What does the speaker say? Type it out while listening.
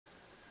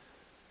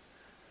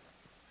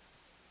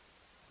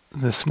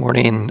This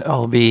morning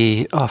I'll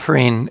be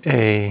offering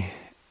a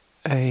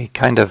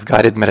kind of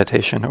guided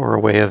meditation or a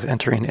way of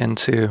entering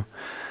into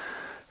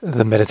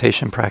the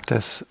meditation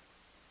practice.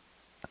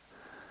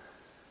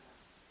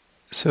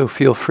 So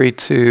feel free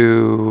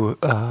to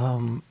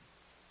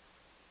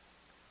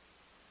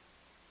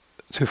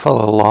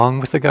follow along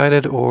with the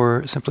guided,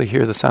 or simply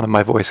hear the sound of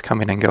my voice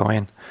coming and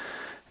going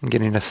and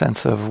getting a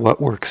sense of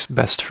what works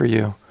best for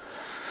you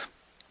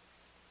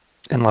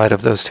in light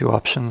of those two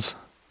options.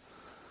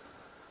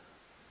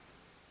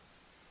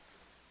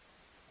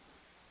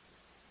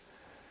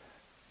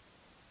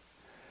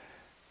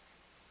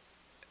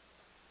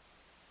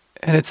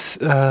 And it's,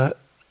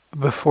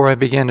 before I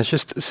begin, it's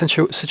just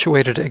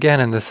situated again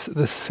in this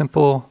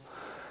simple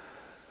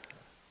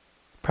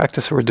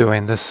practice we're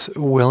doing, this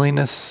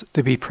willingness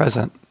to be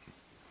present,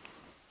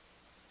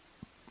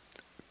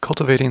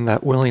 cultivating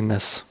that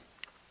willingness.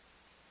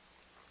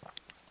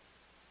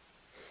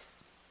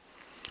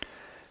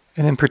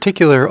 And in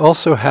particular,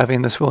 also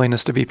having this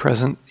willingness to be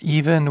present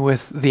even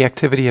with the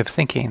activity of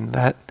thinking,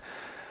 that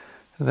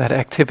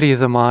activity of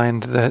the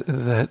mind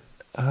that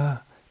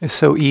is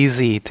so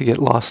easy to get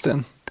lost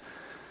in,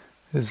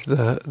 is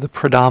the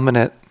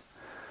predominant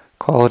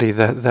quality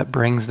that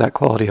brings that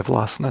quality of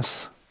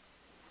lostness.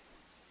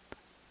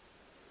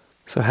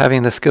 So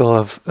having the skill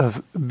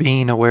of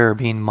being aware,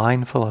 being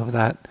mindful of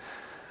that,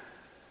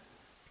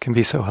 can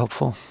be so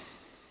helpful.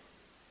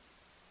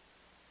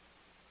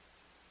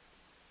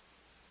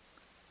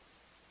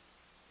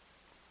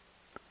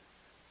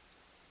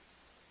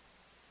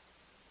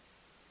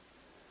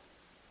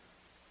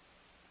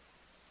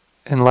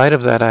 In light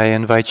of that, I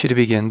invite you to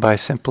begin by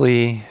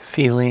simply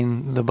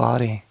feeling the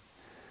body.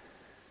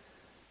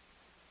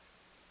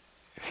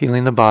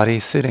 Feeling the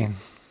body sitting.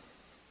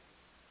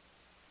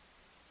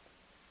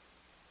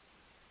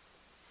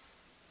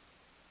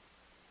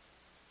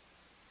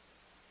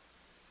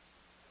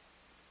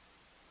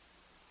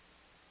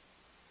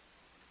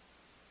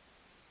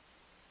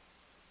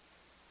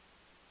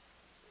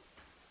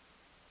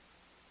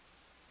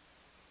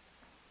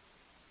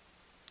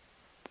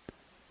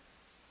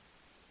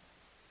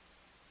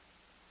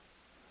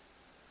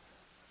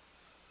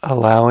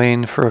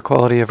 Allowing for a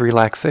quality of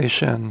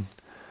relaxation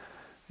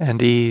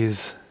and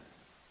ease.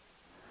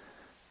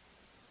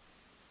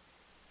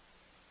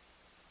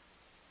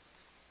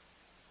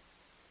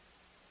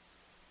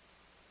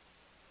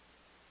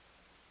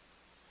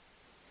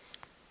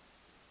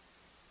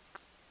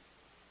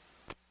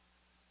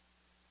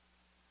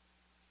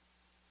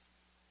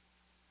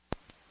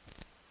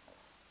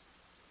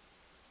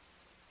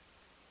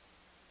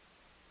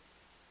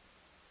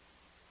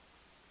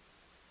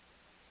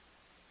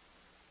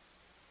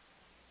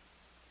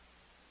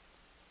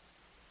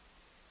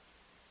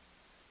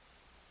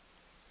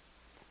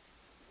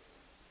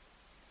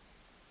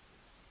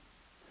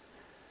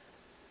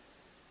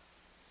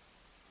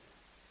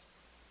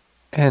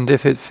 And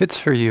if it fits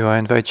for you, I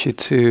invite you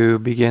to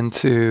begin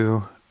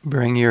to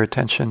bring your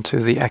attention to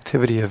the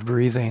activity of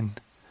breathing.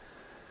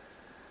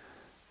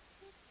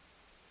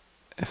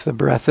 If the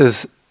breath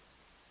is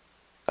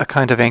a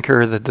kind of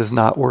anchor that does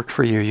not work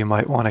for you, you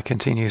might want to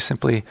continue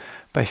simply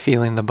by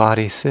feeling the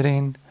body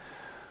sitting,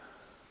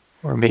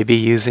 or maybe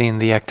using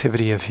the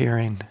activity of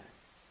hearing.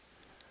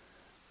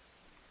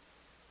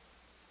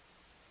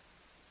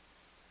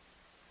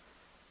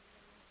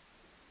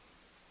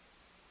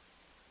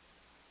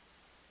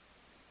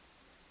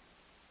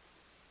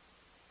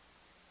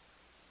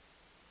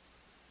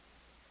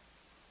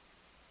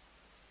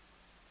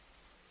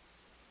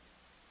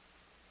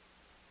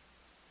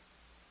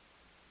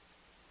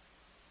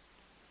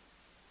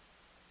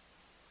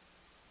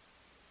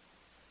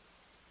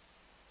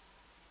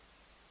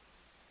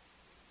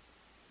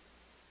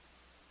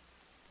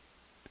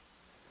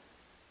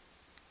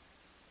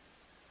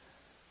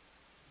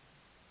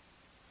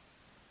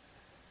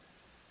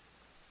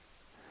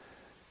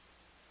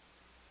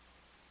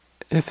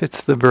 If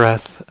it's the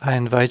breath, I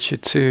invite you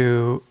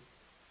to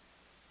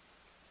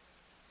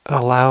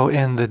allow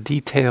in the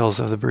details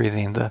of the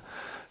breathing, the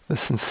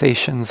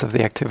sensations of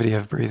the activity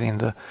of breathing,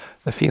 the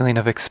feeling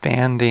of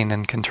expanding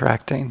and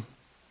contracting.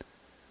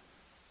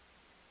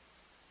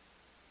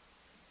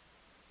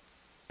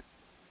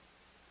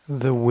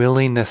 The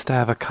willingness to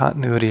have a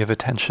continuity of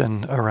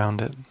attention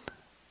around it.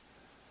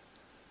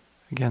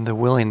 Again, the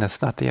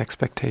willingness, not the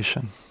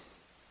expectation.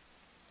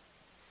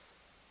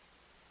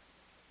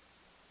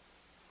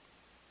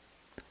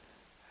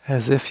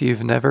 As if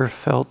you've never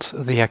felt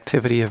the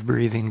activity of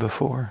breathing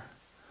before.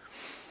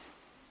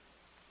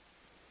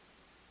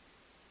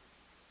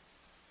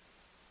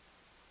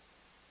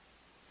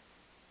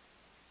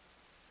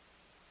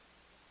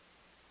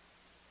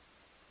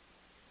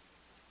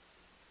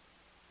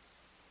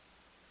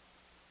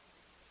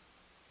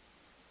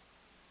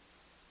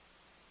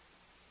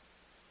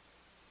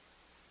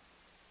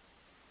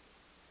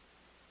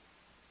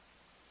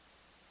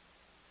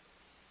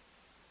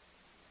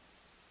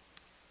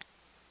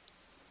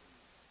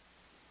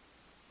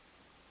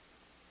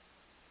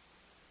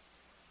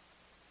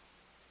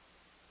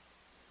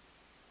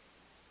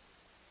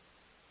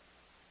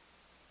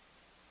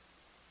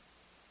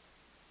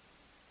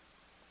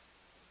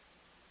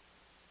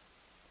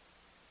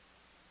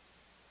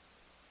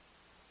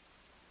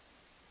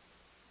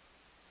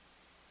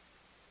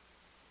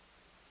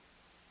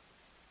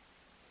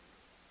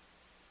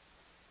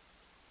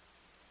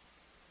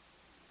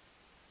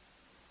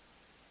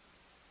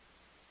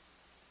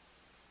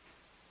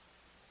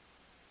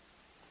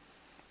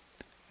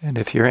 And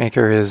if your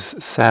anchor is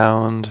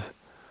sound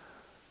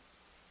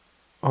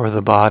or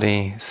the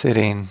body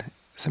sitting,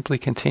 simply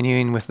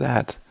continuing with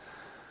that,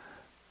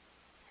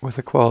 with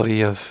a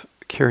quality of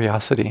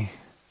curiosity.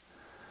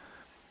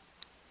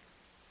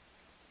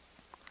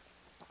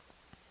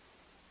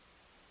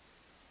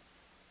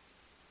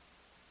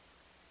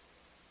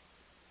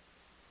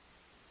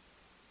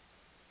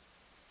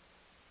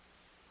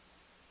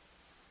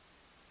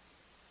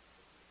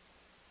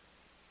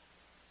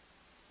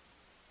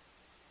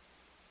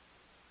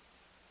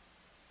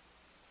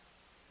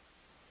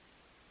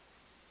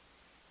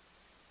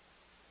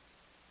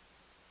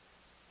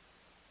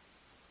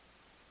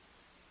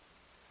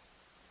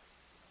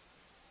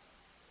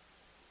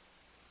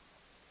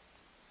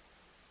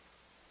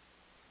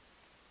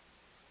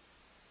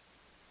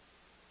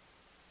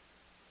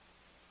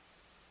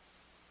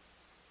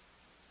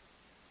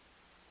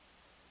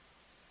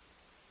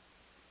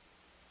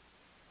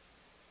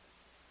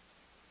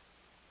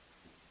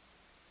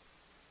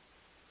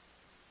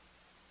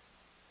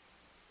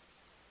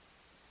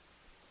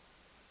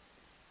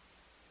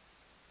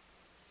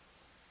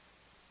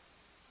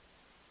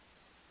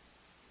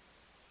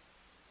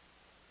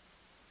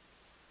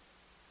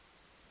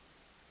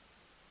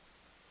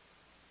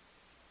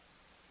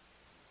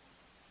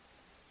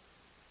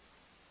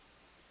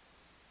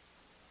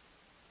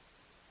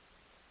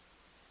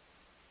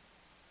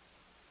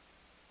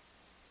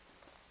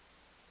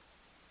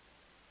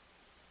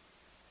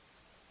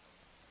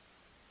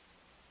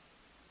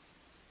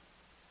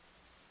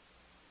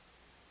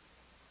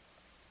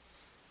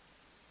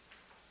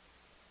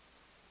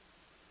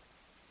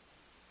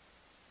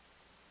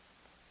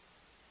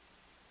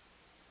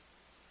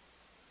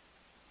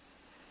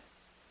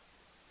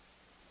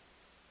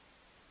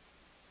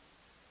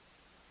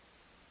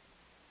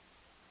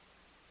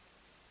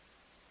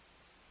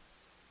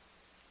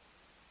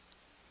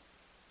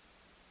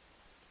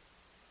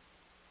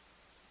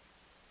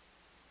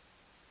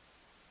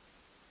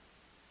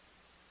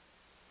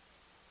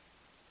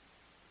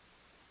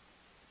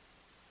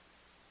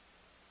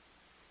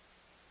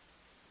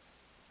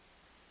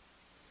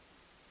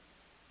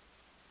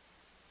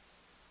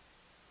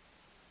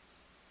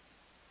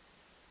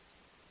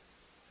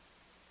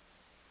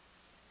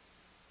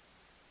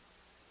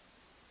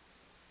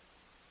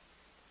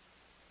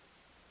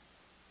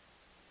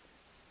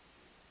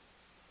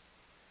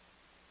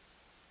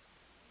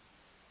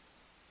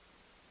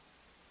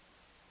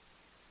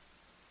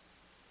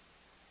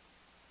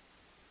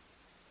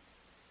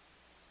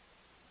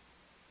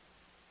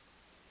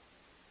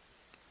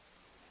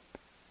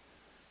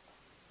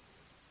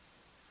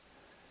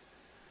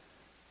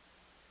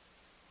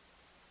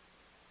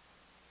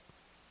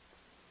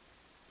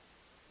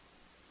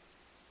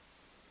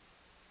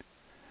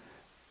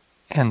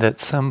 And at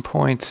some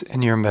point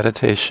in your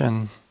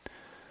meditation,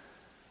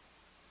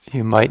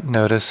 you might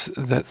notice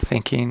that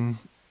thinking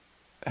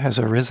has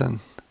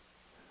arisen.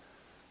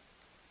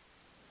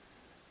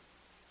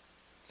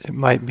 It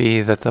might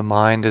be that the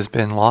mind has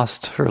been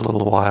lost for a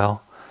little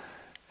while,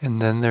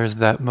 and then there's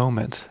that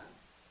moment.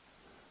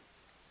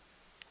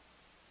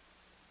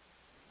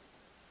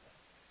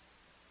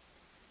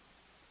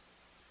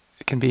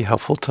 It can be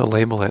helpful to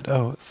label it,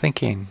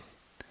 thinking,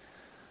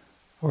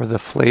 or the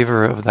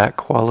flavor of that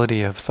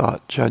quality of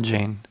thought,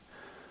 judging,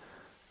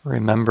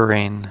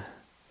 remembering,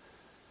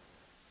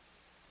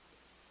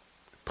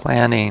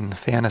 planning,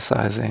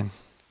 fantasizing.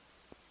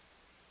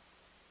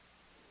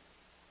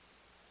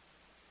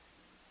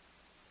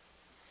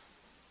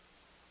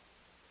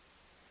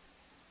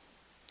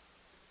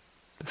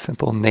 The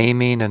simple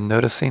naming and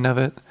noticing of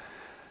it,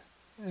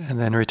 and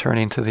then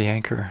returning to the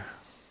anchor.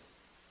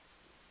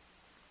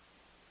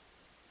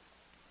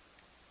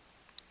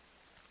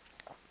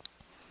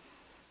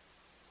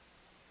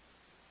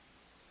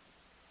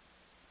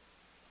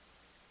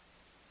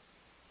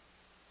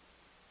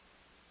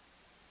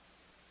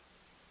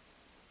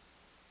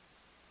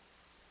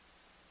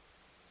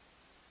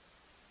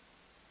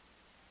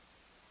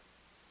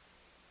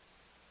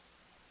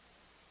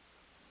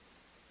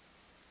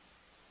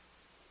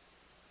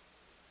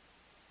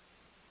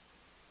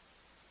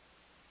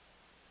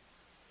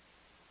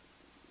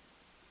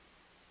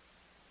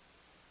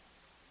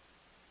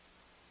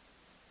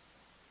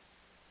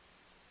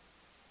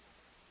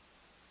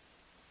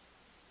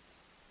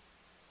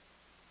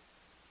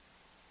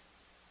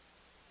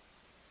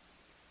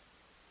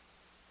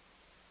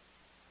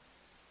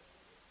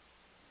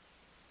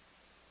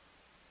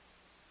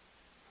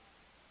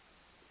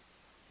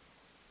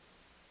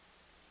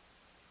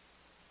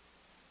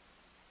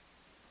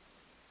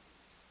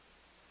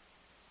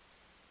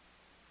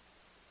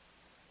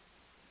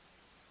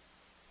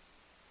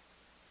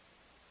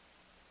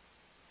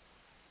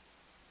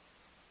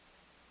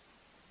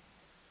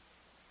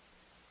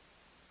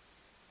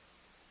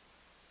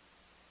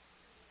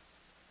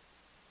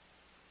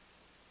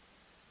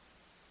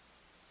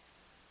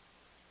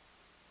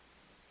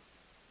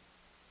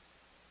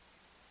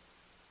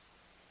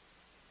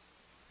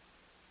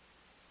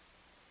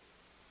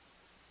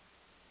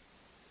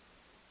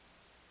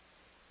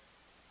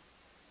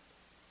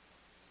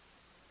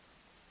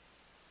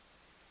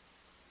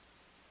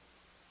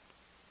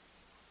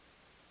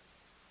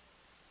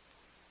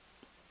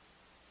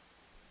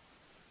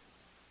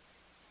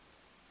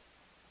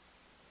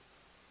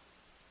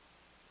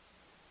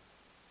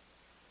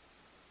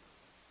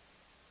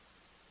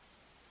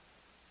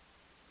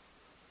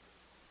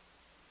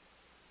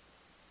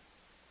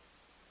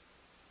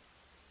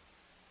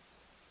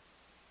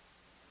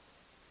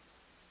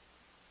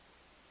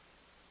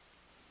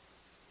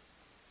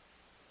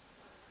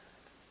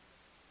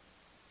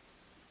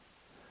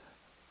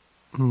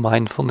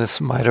 mindfulness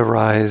might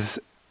arise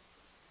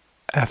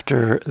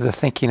after the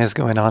thinking is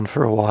going on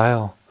for a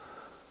while.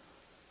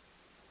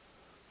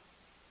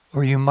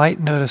 Or you might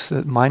notice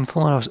that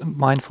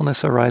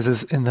mindfulness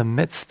arises in the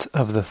midst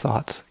of the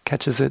thought,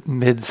 catches it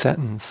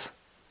mid-sentence.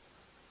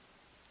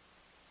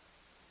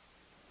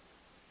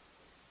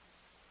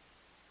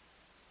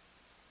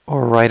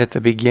 Or right at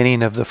the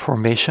beginning of the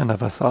formation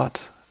of a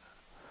thought.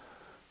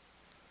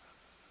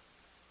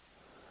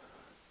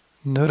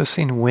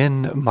 Noticing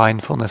when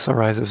mindfulness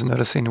arises,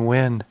 noticing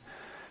when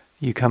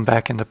you come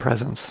back into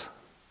presence.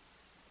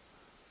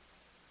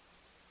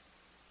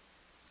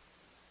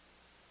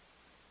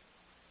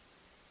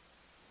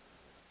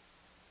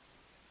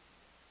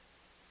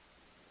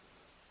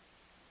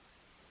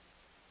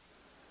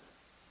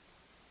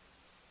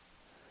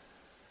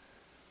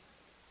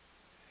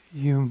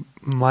 You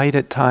might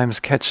at times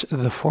catch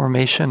the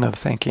formation of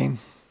thinking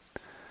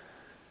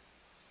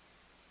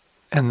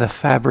and the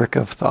fabric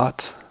of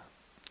thought.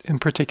 In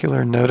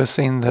particular,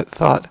 noticing that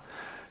thought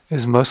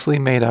is mostly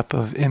made up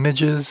of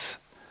images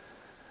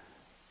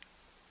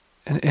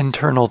and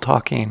internal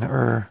talking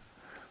or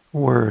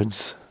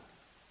words.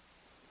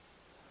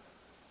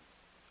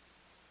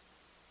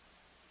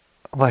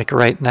 Like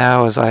right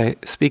now, as I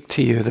speak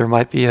to you, there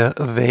might be a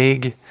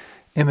vague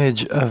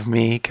image of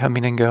me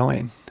coming and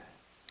going.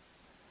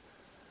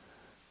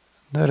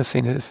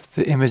 Noticing if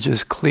the image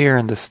is clear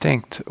and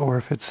distinct, or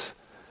if it's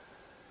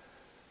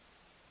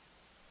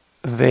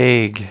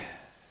vague.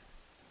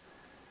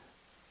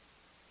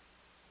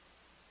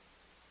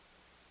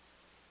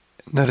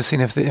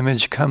 Noticing if the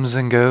image comes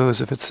and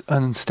goes, if it's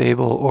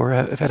unstable, or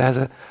if it has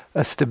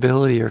a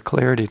stability or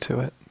clarity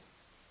to it.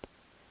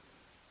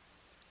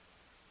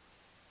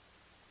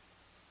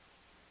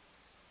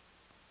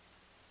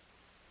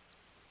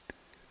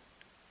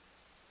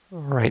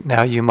 Right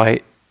now you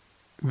might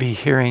be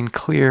hearing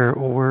clear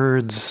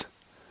words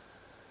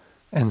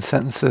and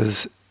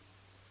sentences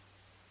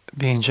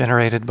being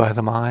generated by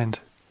the mind.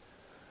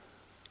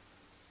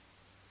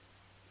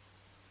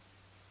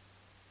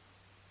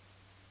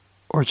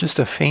 Or just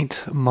a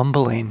faint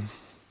mumbling,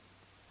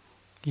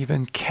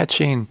 even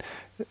catching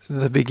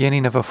the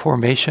beginning of a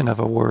formation of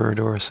a word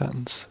or a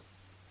sentence.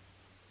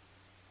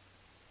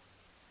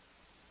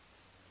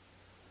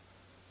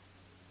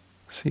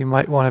 So you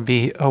might want to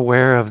be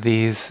aware of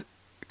these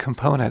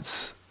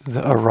components,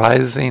 the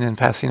arising and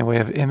passing away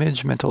of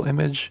image, mental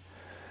image,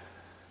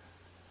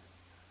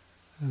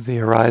 the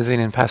arising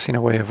and passing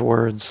away of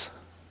words.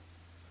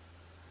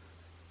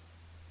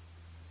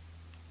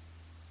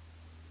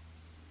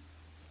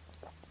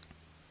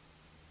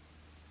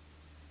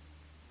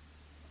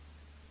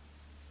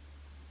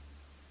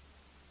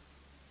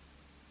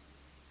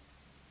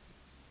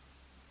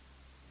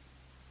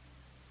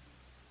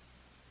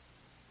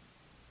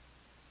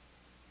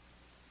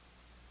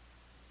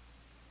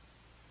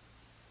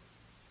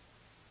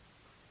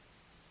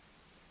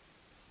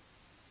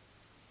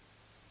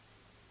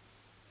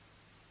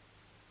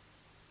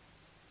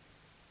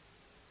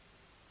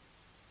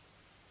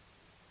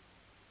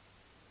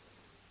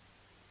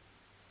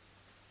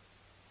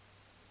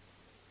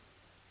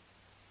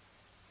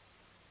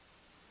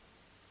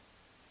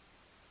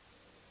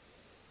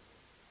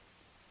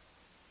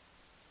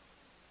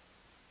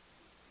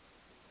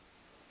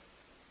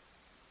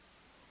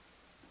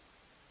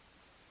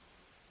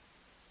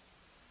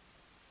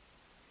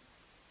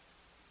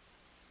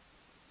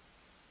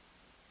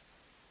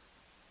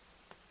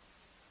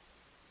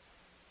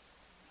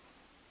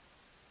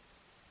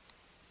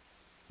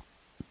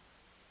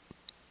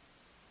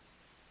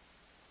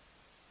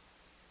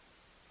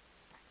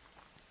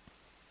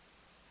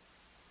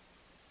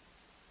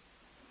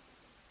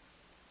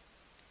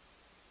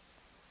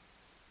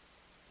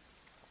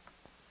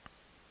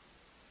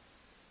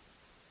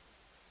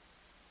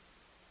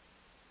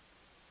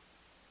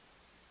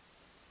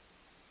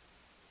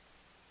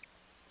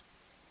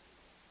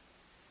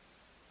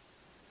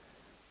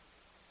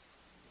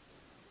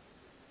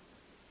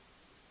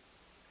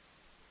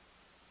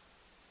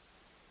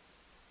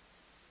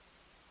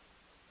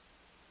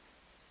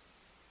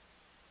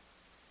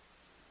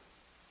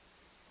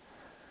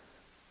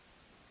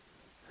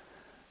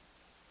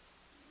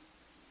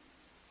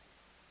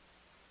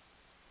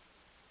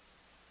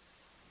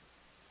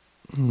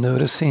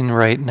 Noticing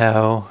right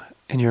now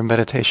in your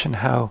meditation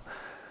how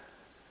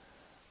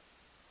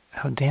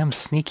damn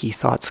sneaky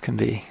thoughts can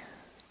be.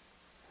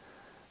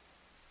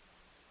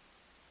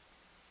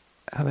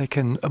 How they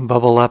can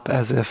bubble up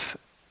as if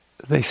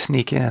they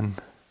sneak in.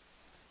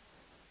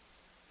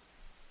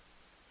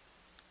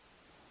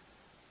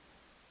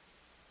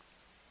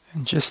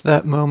 And just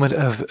that moment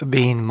of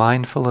being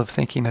mindful of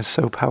thinking is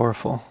so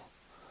powerful.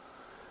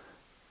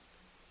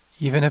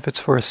 Even if it's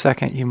for a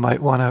second, you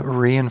might want to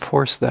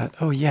reinforce that.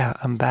 Oh yeah,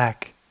 I'm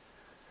back.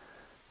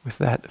 With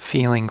that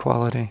feeling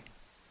quality.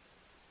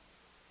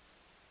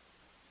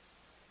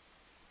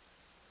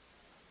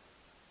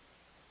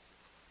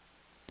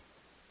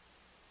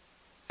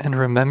 And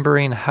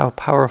remembering how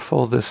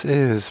powerful this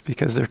is,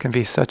 because there can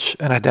be such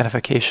an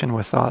identification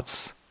with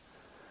thoughts.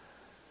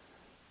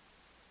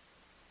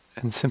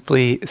 And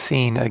simply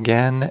seeing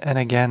again and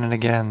again and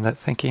again that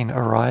thinking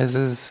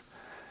arises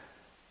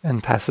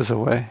and passes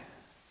away.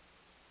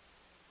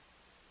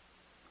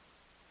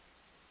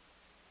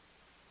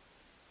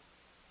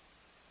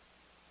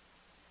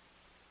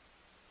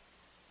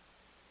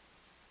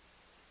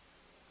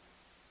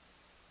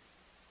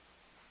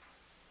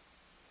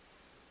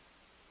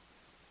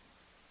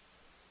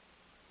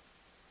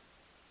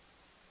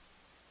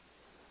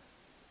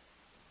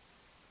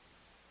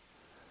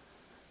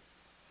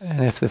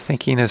 And if the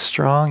thinking is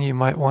strong, you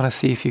might want to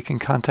see if you can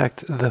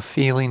contact the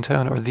feeling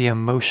tone or the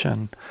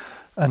emotion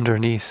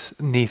underneath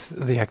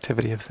the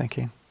activity of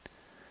thinking.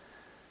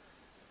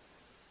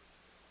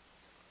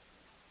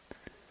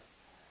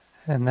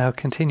 And now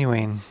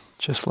continuing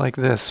just like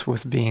this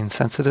with being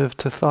sensitive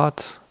to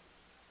thoughts,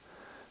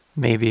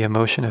 maybe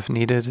emotion if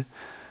needed,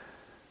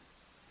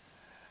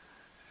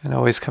 and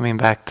always coming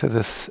back to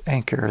this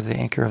anchor, the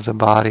anchor of the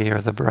body or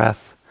the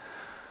breath,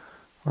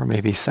 or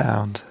maybe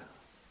sound.